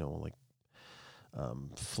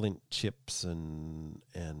 flint chips and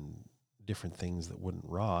different things that wouldn't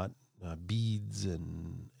rot, beads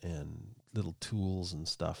and little tools and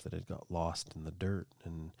stuff that had got lost in the dirt.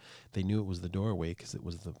 And they knew it was the doorway because it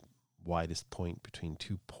was the widest point between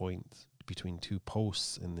two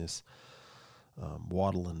posts in this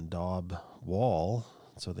wattle and daub wall.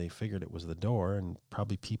 So they figured it was the door, and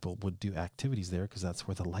probably people would do activities there because that's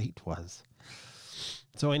where the light was.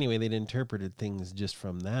 So anyway, they'd interpreted things just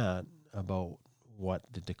from that about what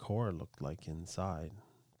the decor looked like inside.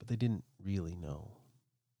 but they didn't really know.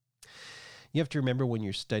 You have to remember when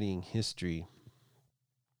you're studying history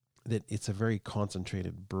that it's a very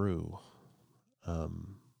concentrated brew.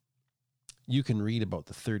 You can read about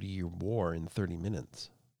the 30-year war in 30 minutes.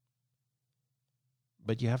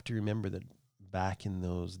 But you have to remember that back in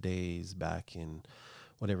those days, back in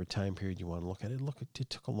whatever time period you want to look at it, it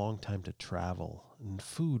took a long time to travel, and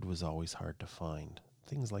food was always hard to find.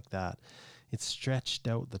 Things like that. It stretched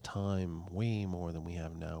out the time way more than we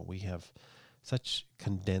have now. We have such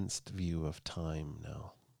condensed view of time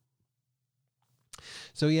now.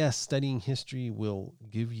 So yes, studying history will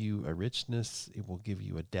give you a richness, it will give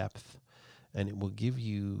you a depth, and it will give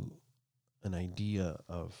you an idea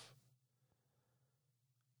of,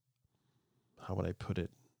 how would I put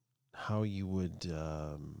it, how you would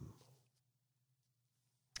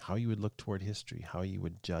look toward history, how you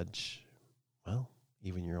would judge, well,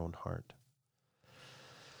 even your own heart.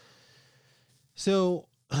 So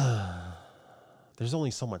there's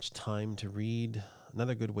only so much time to read.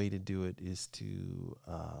 Another good way to do it is to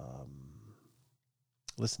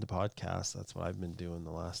listen to podcasts. That's what I've been doing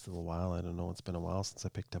the last little while. I don't know. It's been a while since I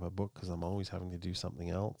picked up a book because I'm always having to do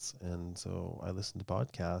something else. And so I listen to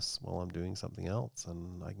podcasts while I'm doing something else,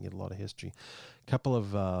 and I can get a lot of history. A couple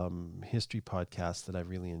of history podcasts that I've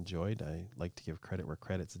really enjoyed. I like to give credit where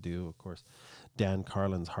credit's due. Of course, Dan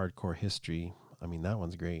Carlin's Hardcore History. I mean, that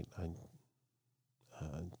one's great.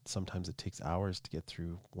 Sometimes it takes hours to get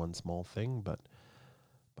through one small thing, but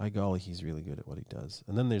by golly, he's really good at what he does.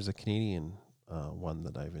 And then there's a Canadian one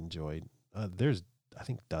that I've enjoyed. There's, I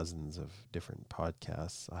think, dozens of different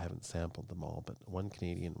podcasts. I haven't sampled them all, but one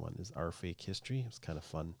Canadian one is Our Fake History. It's kind of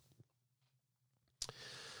fun.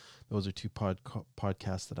 Those are two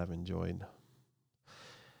podcasts that I've enjoyed.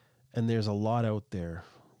 And there's a lot out there.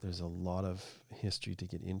 There's a lot of history to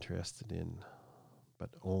get interested in,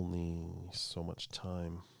 but only so much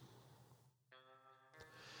time.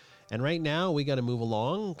 And right now we got to move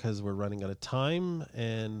along because we're running out of time,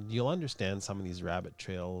 and you'll understand some of these rabbit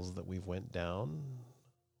trails that we've went down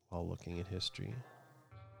while looking at history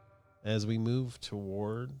as we move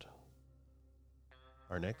toward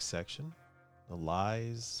our next section, the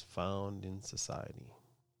lies found in society.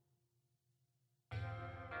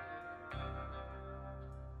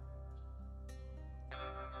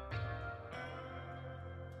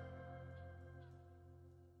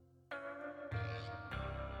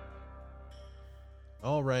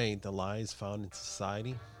 All right, the lies found in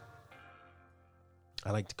society.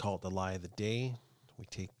 I like to call it the lie of the day. We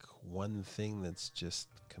take one thing that's just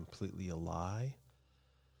completely a lie,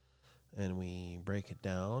 and we break it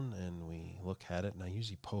down, and we look at it, and I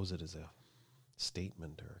usually pose it as a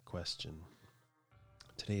statement or a question.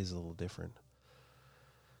 Today is a little different.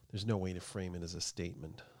 There's no way to frame it as a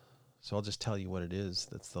statement. So I'll just tell you what it is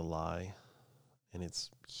that's the lie. And it's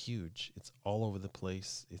huge. It's all over the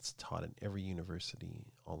place. It's taught in every university,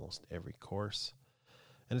 almost every course.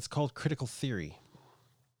 And it's called critical theory.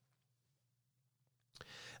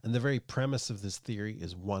 And the very premise of this theory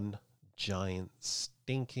is one giant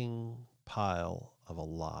stinking pile of a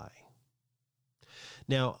lie.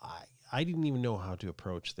 Now, I didn't even know how to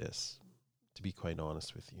approach this, to be quite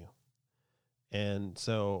honest with you. And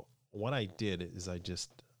so what I did is I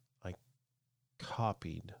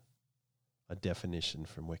copied a definition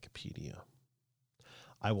from Wikipedia.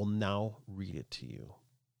 I will now read it to you.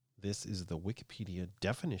 This is the Wikipedia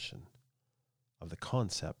definition of the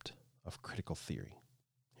concept of critical theory.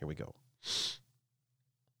 Here we go.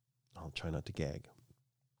 I'll try not to gag.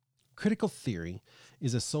 Critical theory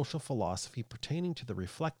is a social philosophy pertaining to the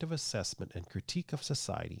reflective assessment and critique of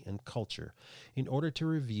society and culture in order to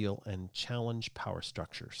reveal and challenge power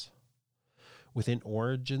structures. Within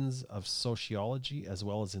origins of sociology as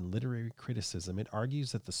well as in literary criticism, it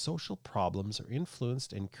argues that the social problems are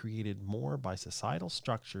influenced and created more by societal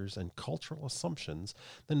structures and cultural assumptions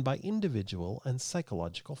than by individual and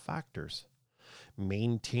psychological factors.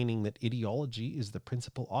 Maintaining that ideology is the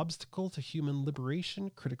principal obstacle to human liberation,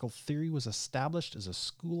 critical theory was established as a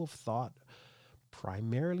school of thought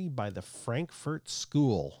primarily by the Frankfurt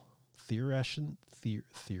School. Theologians,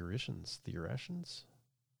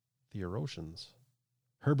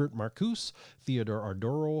 Herbert Marcuse, Theodor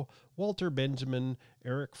Adorno, Walter Benjamin,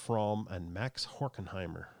 Erich Fromm, and Max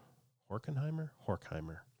Horkheimer. Horkheimer.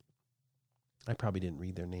 I probably didn't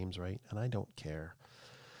read their names right, and I don't care.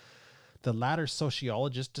 The latter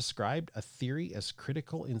sociologist described a theory as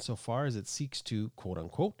critical insofar as it seeks to, quote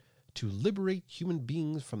unquote, to liberate human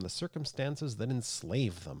beings from the circumstances that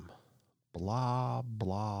enslave them. Blah,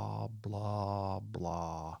 blah, blah,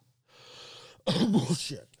 blah.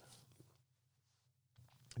 Bullshit.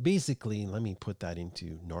 Basically, let me put that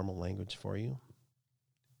into normal language for you.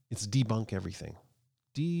 It's debunk everything.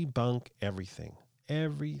 Debunk everything.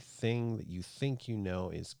 Everything that you think you know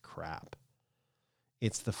is crap.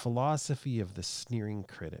 It's the philosophy of the sneering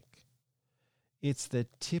critic. It's the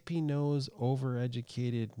tippy-nose,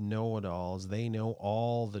 overeducated know-it-alls. They know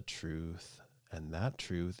all the truth. And that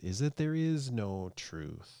truth is that there is no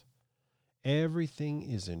truth. Everything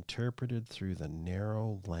is interpreted through the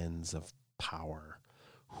narrow lens of power.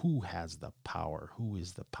 Who has the power? Who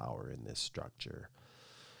is the power in this structure?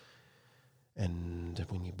 And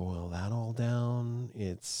when you boil that all down,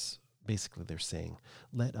 it's basically they're saying,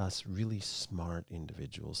 let us really smart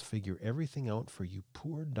individuals figure everything out for you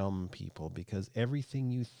poor dumb people, because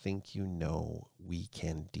everything you think you know, we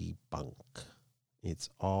can debunk. It's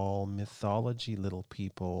all mythology, little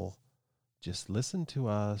people. Just listen to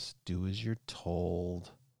us, do as you're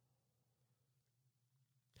told.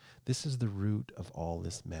 This is the root of all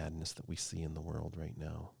this madness that we see in the world right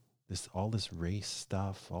now. All this race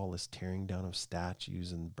stuff, all this tearing down of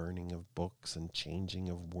statues and burning of books and changing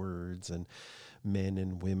of words, and men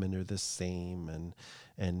and women are the same,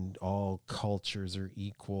 and all cultures are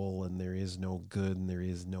equal, and there is no good and there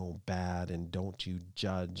is no bad, and don't you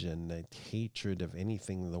judge, and the hatred of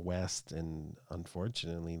anything in the West, and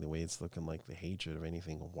unfortunately the way it's looking like the hatred of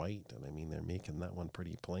anything white. And I mean, they're making that one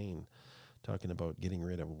pretty plain, talking about getting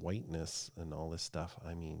rid of whiteness and all this stuff.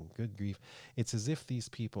 I mean, good grief. It's as if these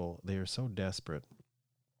people, they are so desperate.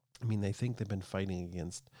 I mean, they think they've been fighting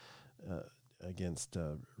against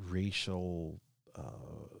racial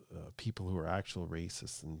people who are actual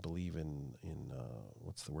racists and believe in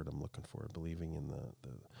what's the word I'm looking for? Believing in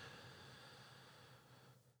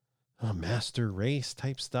the master race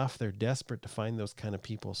type stuff. They're desperate to find those kind of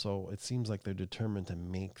people. So it seems like they're determined to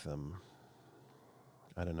make them.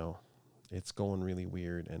 I don't know. It's going really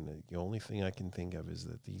weird, and the only thing I can think of is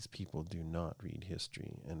that these people do not read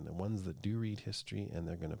history, and the ones that do read history, and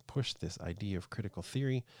they're going to push this idea of critical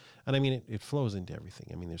theory, and I mean, it flows into everything.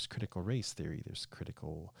 I mean, there's critical race theory, there's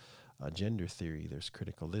critical gender theory, there's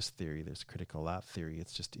critical this theory, there's critical that theory.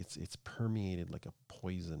 It's just, it's permeated like a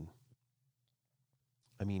poison.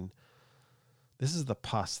 I mean, this is the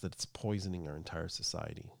pus that's poisoning our entire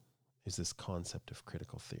society, is this concept of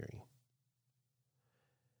critical theory.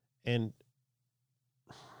 And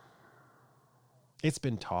it's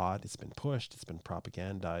been taught, it's been pushed, it's been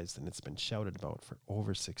propagandized, and it's been shouted about for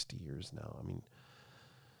over 60 years now. I mean,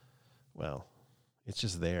 well, it's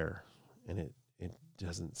just there, and it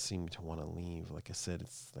doesn't seem to want to leave. Like I said,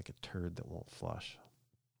 it's like a turd that won't flush.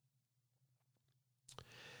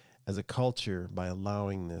 As a culture, by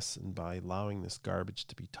allowing this garbage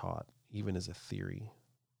to be taught, even as a theory,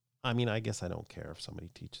 I mean, I guess I don't care if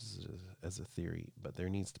somebody teaches it as a theory, but there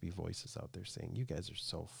needs to be voices out there saying, you guys are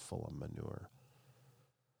so full of manure.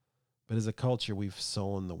 But as a culture, we've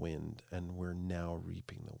sown the wind, and we're now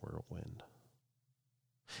reaping the whirlwind.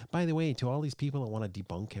 By the way, to all these people that want to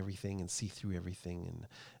debunk everything and see through everything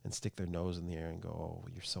and stick their nose in the air and go, oh,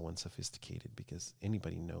 you're so unsophisticated, because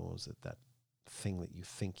anybody knows that thing that you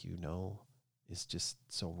think you know is just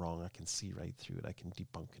so wrong. I can see right through it. I can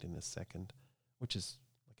debunk it in a second, which is,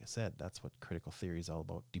 I said, that's what critical theory is all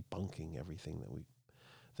about, debunking everything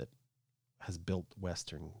that has built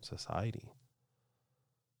Western society.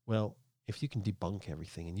 Well, if you can debunk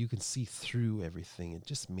everything and you can see through everything, it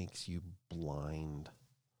just makes you blind.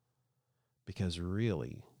 Because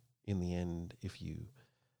really, in the end, if you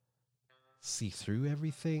see through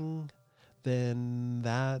everything, then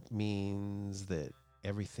that means that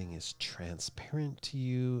everything is transparent to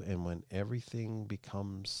you. And when everything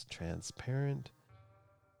becomes transparent,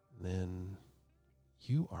 then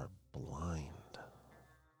you are blind.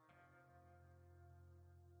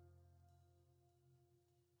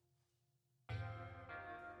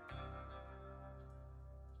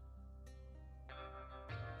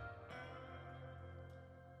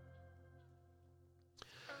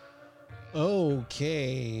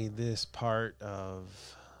 Okay, this part of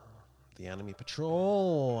the Enemy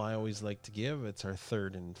Patrol I always like to give. It's our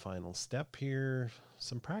third and final step here.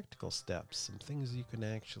 Some practical steps, some things you can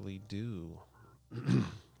actually do.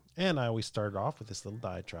 And I always start off with this little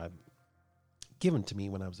diatribe given to me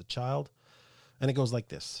when I was a child. And it goes like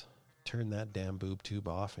this. Turn that damn boob tube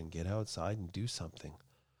off and get outside and do something.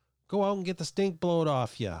 Go out and get the stink blowed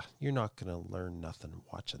off ya. You're not going to learn nothing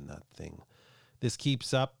watching that thing. This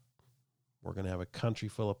keeps up, we're going to have a country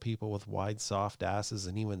full of people with wide, soft asses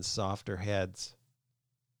and even softer heads.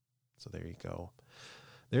 So there you go.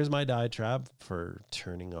 There's my diatribe for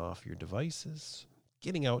turning off your devices,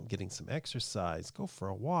 getting out and getting some exercise. Go for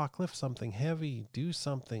a walk, lift something heavy, do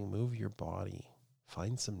something, move your body.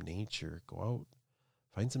 Find some nature, go out,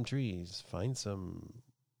 find some trees, find some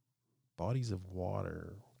bodies of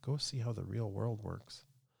water, Go see how the real world works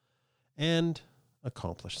and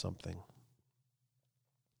accomplish something.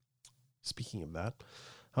 Speaking of that,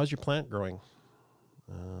 how's your plant growing?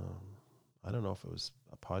 I don't know if it was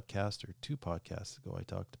a podcast or 2 podcasts ago I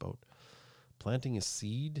talked about planting a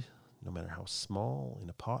seed, no matter how small, in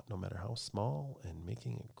a pot, no matter how small, and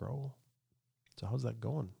making it grow. So how's that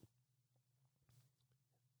going?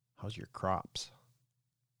 How's your crops?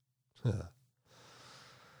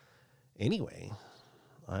 Anyway,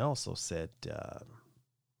 I also said to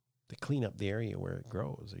clean up the area where it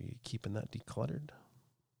grows. Are you keeping that decluttered?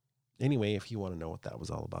 Anyway, if you want to know what that was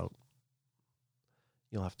all about,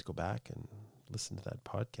 you'll have to go back and listen to that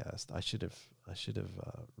podcast. I should have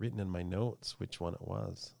written in my notes which one it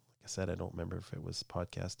was. Like I said, I don't remember if it was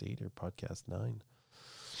podcast 8 or podcast 9.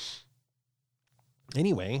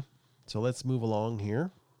 Anyway, so let's move along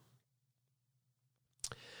here.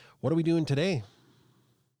 What are we doing today?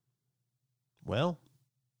 Well,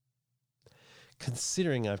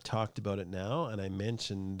 considering I've talked about it now, and I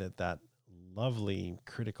mentioned that lovely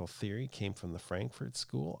critical theory came from the Frankfurt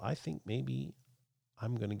School, I think maybe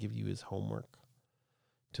I'm going to give you his homework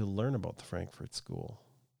to learn about the Frankfurt School.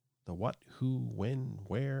 The what, who, when,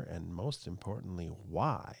 where, and most importantly,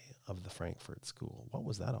 why of the Frankfurt School. What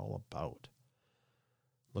was that all about?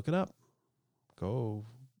 Look it up. Go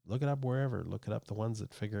look it up wherever. Look it up the ones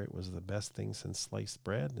that figure it was the best thing since sliced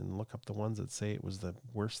bread, and look up the ones that say it was the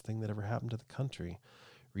worst thing that ever happened to the country.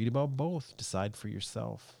 Read about both. Decide for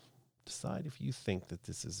yourself. Decide if you think that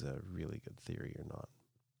this is a really good theory or not.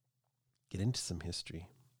 Get into some history.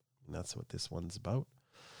 And that's what this one's about.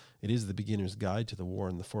 It is the beginner's guide to the war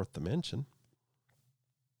in the fourth dimension.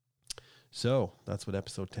 So that's what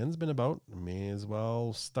episode 10's been about. May as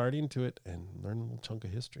well start into it and learn a little chunk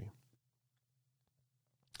of history.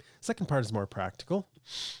 Second part is more practical.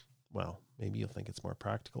 Well, maybe you'll think it's more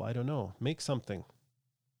practical. I don't know. Make something.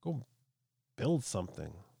 Go build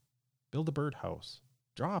something. Build a birdhouse.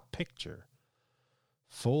 Draw a picture.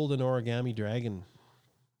 Fold an origami dragon.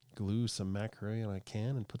 Glue some macaroni on a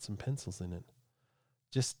can and put some pencils in it.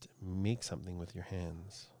 Just make something with your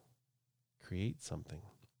hands. Create something.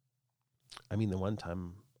 I mean, the one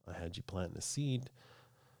time I had you planting a seed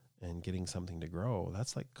and getting something to grow,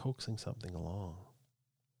 that's like coaxing something along.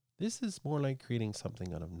 This is more like creating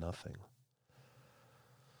something out of nothing.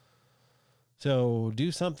 So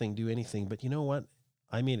do something, do anything. But you know what?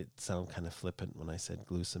 I made it sound kind of flippant when I said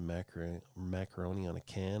glue some macaroni on a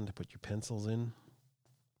can to put your pencils in.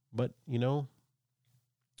 But, you know,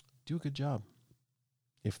 do a good job.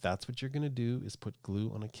 If that's what you're going to do, is put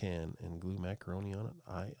glue on a can and glue macaroni on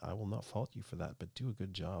it, I will not fault you for that, but do a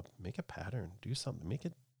good job. Make a pattern. Do something. Make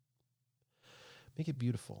it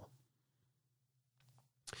beautiful.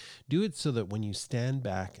 Do it so that when you stand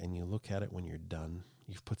back and you look at it when you're done,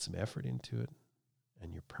 you've put some effort into it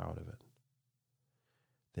and you're proud of it.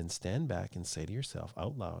 Then stand back and say to yourself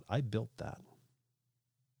out loud, I built that.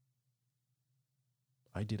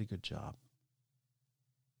 I did a good job.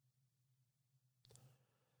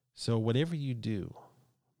 So whatever you do,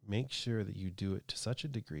 make sure that you do it to such a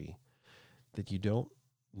degree that you don't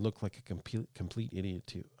look like a complete idiot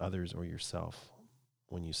to others or yourself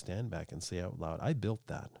when you stand back and say out loud, I built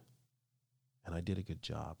that and I did a good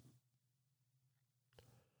job.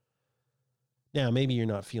 Now, maybe you're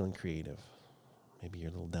not feeling creative. Maybe you're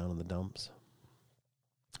a little down in the dumps.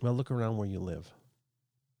 Well, look around where you live.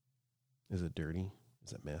 Is it dirty?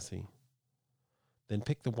 Is it messy? Then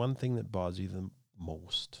pick the one thing that bothers you the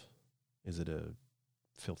most. Is it a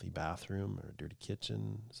filthy bathroom or a dirty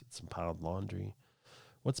kitchen? Is it some piled laundry?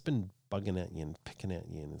 What's been bugging at you and picking at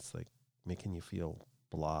you and it's like making you feel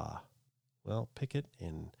blah? Well, pick it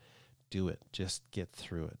and do it. Just get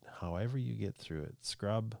through it. However you get through it.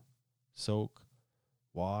 Scrub, soak,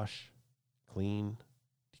 wash, clean,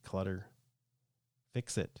 declutter,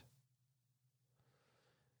 fix it.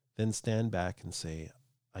 Then stand back and say,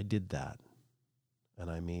 I did that.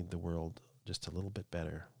 And I made the world just a little bit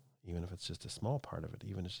better. Even if it's just a small part of it,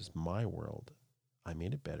 even if it's just my world, I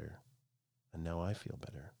made it better. And now I feel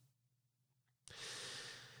better.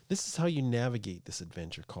 This is how you navigate this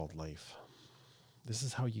adventure called life. This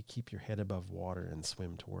is how you keep your head above water and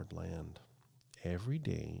swim toward land. Every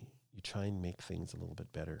day, you try and make things a little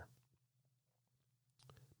bit better.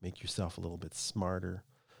 Make yourself a little bit smarter.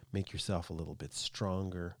 Make yourself a little bit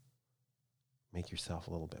stronger. Make yourself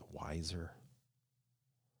a little bit wiser.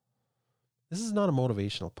 This is not a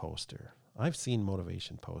motivational poster. I've seen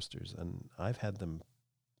motivation posters and I've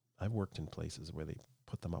worked in places where they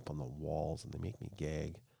put them up on the walls and they make me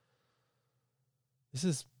gag. This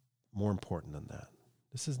is more important than that.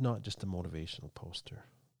 This is not just a motivational poster.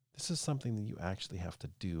 This is something that you actually have to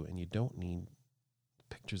do, and you don't need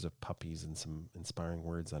pictures of puppies and some inspiring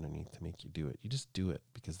words underneath to make you do it. You just do it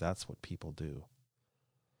because that's what people do.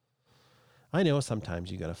 I know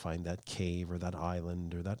sometimes you got to find that cave or that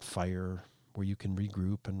island or that fire where you can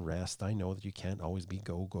regroup and rest. I know that you can't always be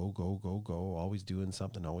go, always doing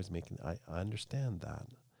something, always making. I understand that.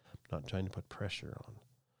 I'm not trying to put pressure on.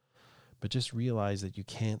 But just realize that you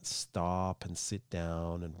can't stop and sit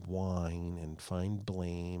down and whine and find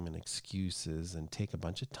blame and excuses and take a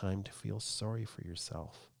bunch of time to feel sorry for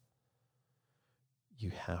yourself.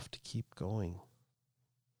 You have to keep going.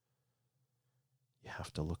 You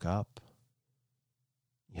have to look up.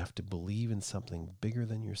 You have to believe in something bigger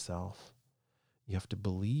than yourself. You have to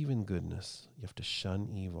believe in goodness. You have to shun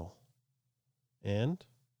evil. And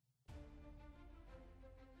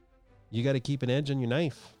you got to keep an edge on your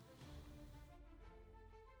knife.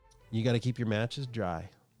 You got to keep your matches dry.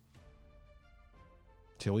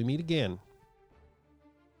 Till we meet again.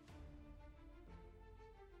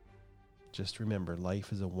 Just remember,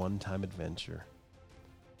 life is a one-time adventure.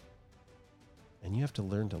 And you have to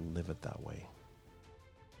learn to live it that way.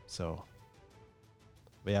 So,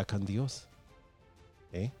 vea con Dios.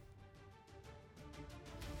 Eh?